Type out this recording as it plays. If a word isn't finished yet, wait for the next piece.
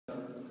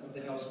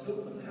House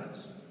built with the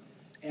House.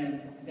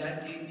 And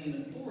that gave me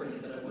an authority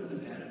that I wouldn't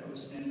have had if I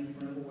was standing in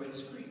front of a white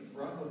screen.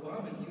 Barack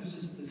Obama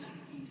uses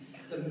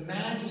the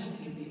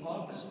majesty of the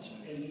office,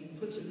 and he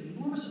puts an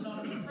enormous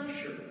amount of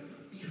pressure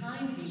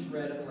behind his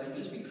radical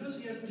ideas because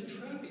he has the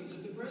trappings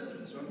of the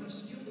president. So I'm going to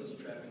steal those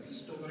trappings. He's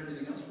stolen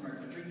everything else from our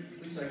country.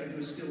 At least I can do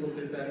is steal a little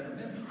bit back from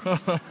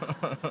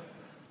him.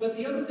 But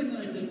the other thing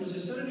that I did was I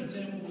set an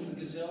example with the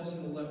gazelles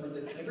and the leopard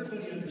that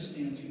everybody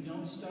understands. You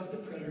don't stop the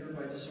predator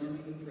by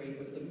disarming the prey.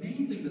 But the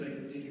main thing that I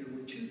did here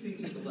were two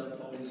things that the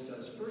left always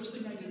does. First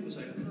thing I did was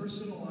I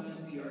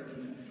personalized the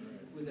argument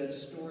with that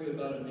story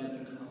about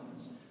Amanda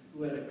Collins,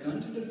 who had a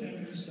gun to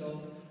defend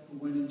herself, who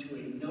went into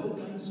a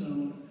no-gun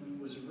zone,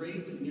 who was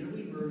raped and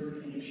nearly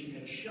murdered, and if she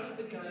had shot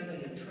the guy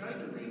that had tried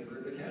to rape her,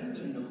 if it hadn't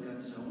been a no-gun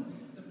zone,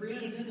 then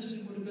Breonna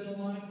Dennison would have been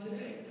alive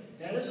today.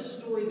 That is a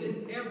story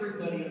that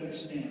everybody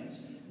understands.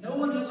 No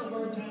one has a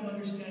hard time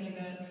understanding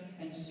that.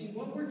 And see,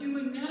 what we're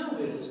doing now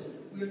is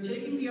we are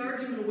taking the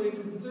argument away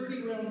from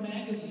 30-round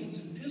magazines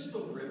and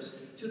pistol grips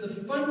to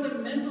the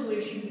fundamental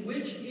issue,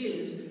 which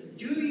is,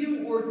 do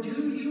you or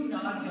do you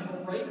not have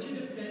a right to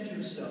defend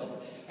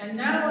yourself? And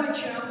now I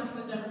challenge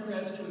the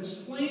Democrats to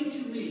explain to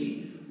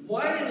me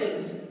why it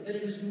is that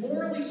it is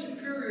morally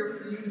superior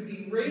for you to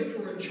be raped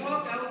or a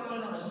chalk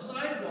outline on a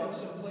sidewalk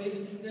someplace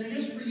than it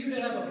is for you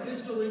to have a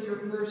pistol in your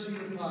purse or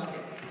your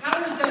pocket.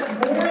 How is that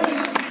morally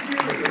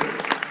superior?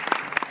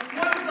 And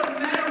what is the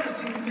matter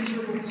with you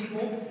miserable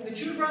people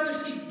that you'd rather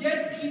see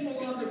dead people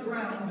on the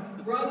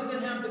ground rather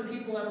than have the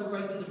people have a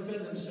right to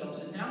defend themselves?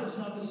 And now it's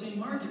not the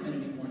same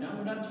argument anymore. Now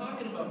we're not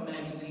talking about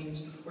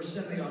magazines or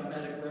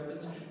semi-automatic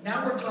weapons.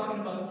 Now we're talking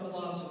about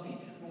philosophy.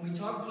 When we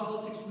talk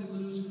politics, we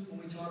lose. When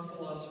we talk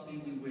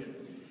philosophy, we win.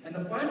 And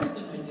the final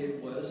thing I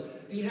did was,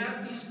 we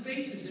have these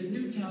spaces in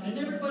Newtown, and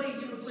everybody,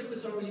 you know, it's like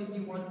this,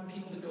 you want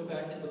people to go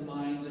back to the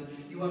mines, and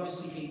you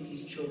obviously hate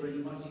these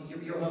children.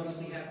 You're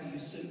obviously happy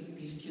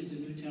these kids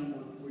in Newtown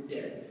were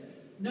dead.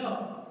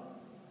 No.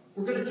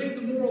 We're going to take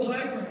the moral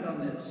high ground on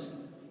this.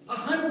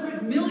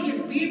 100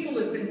 million people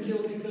have been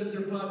killed because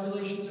their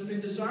populations have been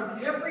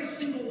disarmed. Every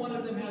single one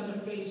of them has a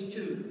face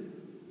too.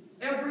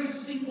 Every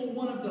single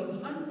one of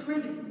them,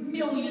 100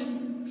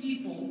 million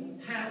people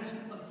has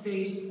a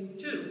face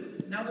too.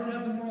 Now they don't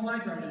have the moral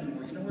high ground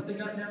anymore. You know what they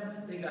got now?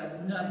 They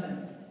got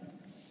nothing.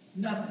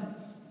 Nothing.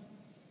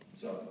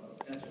 So,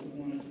 that's what we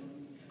want to do.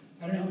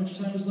 I don't know how much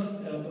time is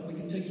left, but we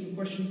can take some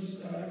questions.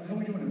 How are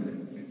we doing over there?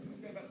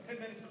 We've got about 10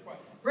 minutes for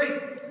questions. Great.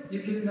 You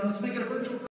can, let's make it a virtual